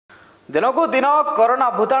दिनकू दिन कोरोना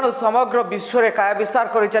भूताणु समग्र विश्व में काय विस्तार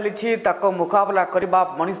कर चली मुकाबला करने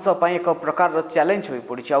मनुष्य एक प्रकार चैलेंज हो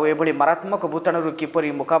पड़ी आभली मारात्मक भूताणु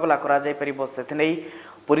किपरि मुकाबला से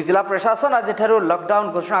पुरी जिला प्रशासन आज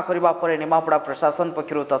लॉकडाउन घोषणा करने पर निमापड़ा प्रशासन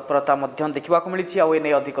पक्षर तत्परता देखा मिली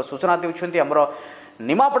आने अधिक सूचना देउछन्ति हमर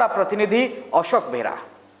निमापड़ा प्रतिनिधि अशोक बेहेरा।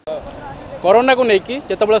 कोरोना को लेकिन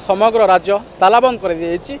जिते समग्र राज्य तालाबंद कर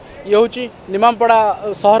दी ये हूँ निमापड़ा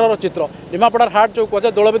सहर चित्र निमापड़ा हाट जो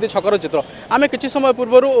कहुए दोलवेदी छकर चित्र आम कि समय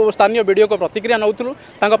पूर्व स्थानीय वीडियो को प्रतिक्रिया नौलू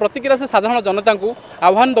प्रतिक्रिया से साधारण जनता को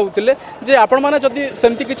आह्वान दौले जे आपण मैंने जदि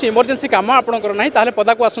सेमती किसी इमरजेंसी कम आपंकर ना ताले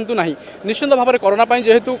पदा को आसतु ना निश्चित भाव में कोरोना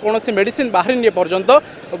जेहेतु कौन मेडिसिन बाहरी पर्यंत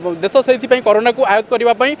देश से कोरोना को आयत्त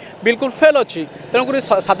करने बिल्कुल फेल अच्छी तेणुक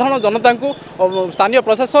साधारण जनता को स्थानीय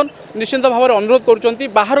प्रशासन निश्चित भाव में अनुरोध कर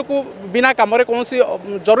बाहर को बिना कम कौन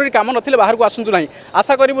जरूरी कम ना बाहर को आसतु ना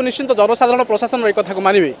आशा करूँ निश्चित जनसाधारण प्रशासन एक कथा को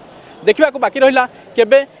मानवे देखा बाकी रहा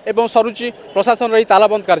केबे एवं सरुचि प्रशासन रही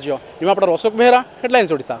तालाबंद कार्य निमापड़ा अशोक बेहेरा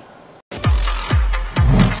हेडलाइन्स ओडिशा।